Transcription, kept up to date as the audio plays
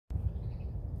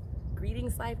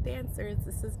Greetings, Life Dancers.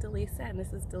 This is Delisa, and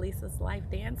this is Delisa's Life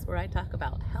Dance, where I talk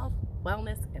about health,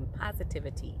 wellness, and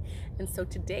positivity. And so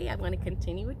today I want to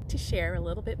continue to share a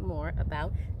little bit more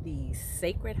about the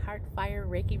Sacred Heart Fire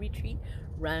Reiki Retreat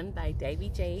run by Devi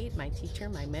Jade, my teacher,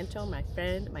 my mentor, my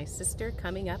friend, my sister,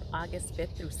 coming up August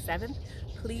 5th through 7th.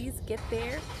 Please get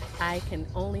there. I can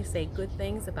only say good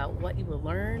things about what you will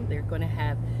learn. They're going to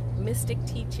have mystic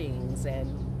teachings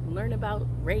and learn about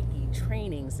Reiki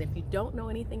trainings. If you don't know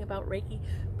anything about Reiki,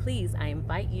 please, I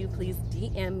invite you, please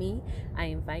DM me. I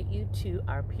invite you to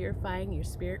our Purifying Your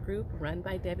Spirit group run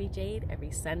by Devi Jade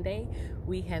every Sunday.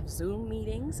 We have Zoom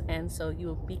meetings, and so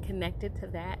you'll be connected to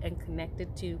that and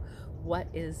connected to what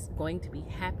is going to be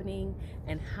happening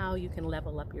and how you can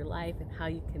level up your life and how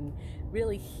you can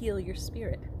really heal your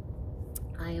spirit.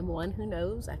 I am one who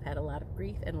knows I've had a lot of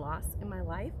grief and loss in my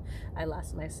life. I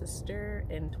lost my sister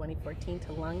in 2014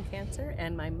 to lung cancer,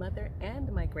 and my mother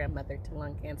and my grandmother to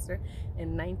lung cancer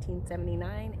in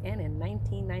 1979 and in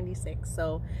 1996.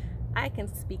 So I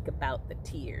can speak about the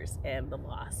tears and the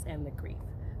loss and the grief.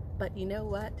 But you know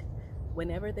what?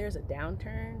 Whenever there's a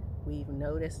downturn, we've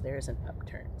noticed there's an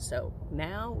upturn. So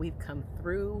now we've come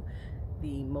through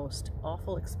the most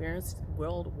awful experience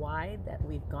worldwide that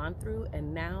we've gone through,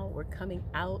 and now we're coming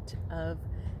out of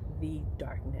the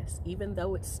darkness. Even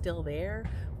though it's still there,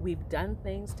 we've done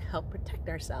things to help protect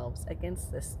ourselves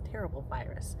against this terrible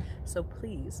virus. So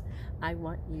please, I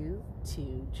want you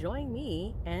to join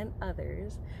me and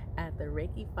others at the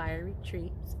Reiki Fire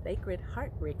Retreat, Sacred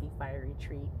Heart Reiki Fire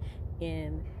Retreat,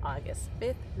 in August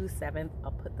 5th through 7th.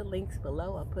 I'll put the links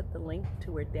below. I'll put the link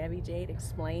to where Devi Jade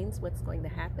explains what's going to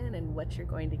happen and what you're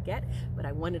going to get. But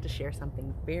I wanted to share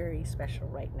something very special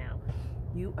right now.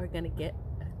 You are going to get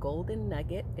a golden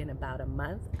nugget in about a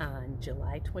month on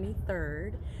July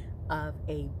 23rd of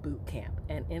a boot camp.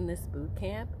 And in this boot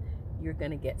camp, you're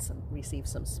going to receive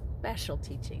some special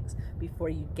teachings before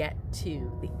you get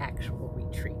to the actual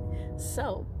retreat.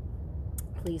 So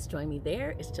please join me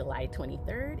there. It's July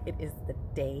 23rd. It is the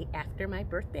day after my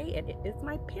birthday, and it is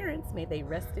my parents' may they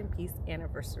rest in peace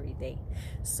anniversary date.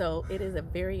 So it is a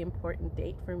very important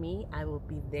date for me. I will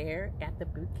be there at the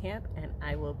boot camp, and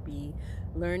I will be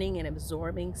learning and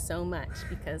absorbing so much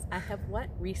because I have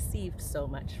received so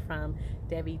much from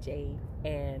Devi Jade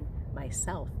and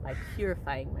myself by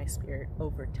purifying my spirit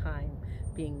over time,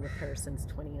 being with her since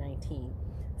 2019.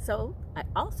 So I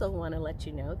also want to let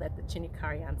you know that the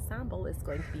Chinyakare Ensemble is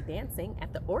going to be dancing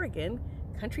at the Oregon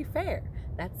Country Fair.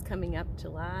 That's coming up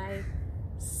July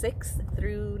 6th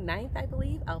through 9th, I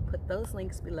believe. I'll put those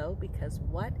links below because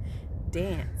what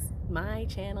dance? My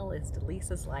channel is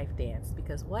Delisa's Life Dance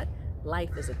because what?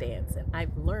 Life is a dance, and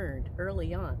I've learned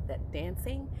early on that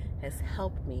dancing has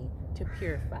helped me to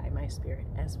purify my spirit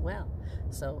as well.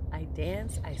 So I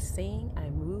dance, I sing, I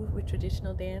move with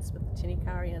traditional dance with the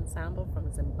Chinyakare Ensemble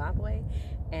from Zimbabwe,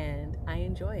 and I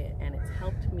enjoy it, and it's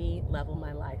helped me level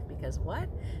my life because what?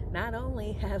 Not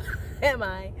only am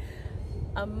I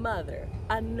a mother,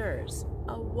 a nurse,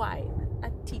 a wife, a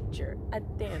teacher, a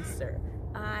dancer,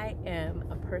 I am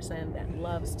a person that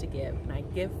loves to give, and I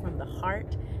give from the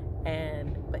heart.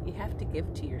 But you have to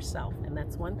give to yourself, and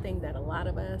that's one thing that a lot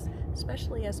of us,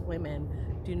 especially as women,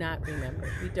 do not remember.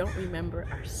 We don't remember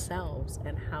ourselves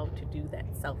and how to do that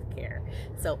self-care.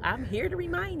 So I'm here to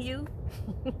remind you.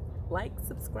 Like,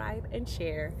 subscribe, and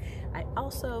share. I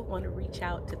also want to reach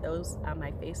out to those on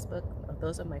my Facebook,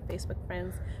 those of my Facebook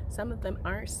friends. Some of them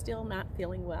are still not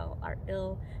feeling well, are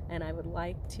ill, and I would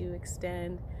like to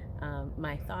extend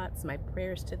my thoughts, my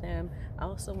prayers to them. I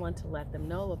also want to let them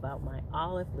know about my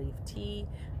olive leaf tea.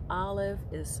 Olive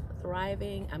is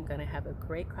thriving. I'm going to have a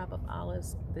great crop of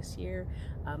olives this year.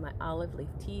 My olive leaf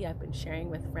tea I've been sharing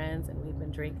with friends, and we've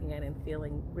been drinking it and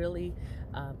feeling really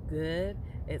good.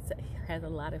 It has a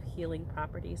lot of healing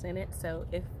properties in it. So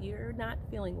if you're not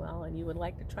feeling well and you would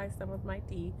like to try some of my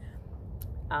tea,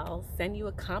 I'll send you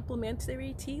a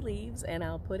complimentary tea leaves, and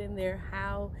I'll put in there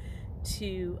how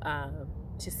to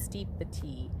steep the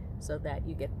tea so that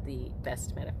you get the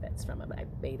best benefits from it. I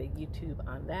made a YouTube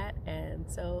on that, and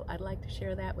so I'd like to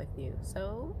share that with you.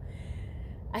 So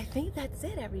I think that's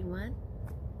it, everyone.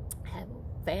 Have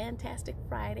a fantastic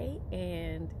Friday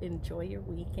and enjoy your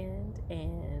weekend,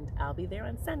 and I'll be there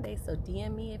on Sunday, so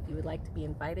DM me if you would like to be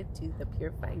invited to the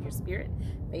Purifying Your Spirit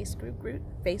Facebook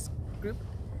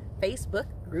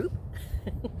group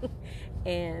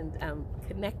and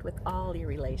connect with all your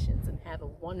relations and have a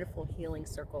wonderful healing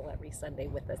circle every Sunday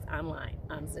with us online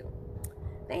on Zoom.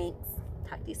 Thanks.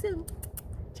 Talk to you soon.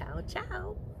 Ciao,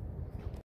 ciao.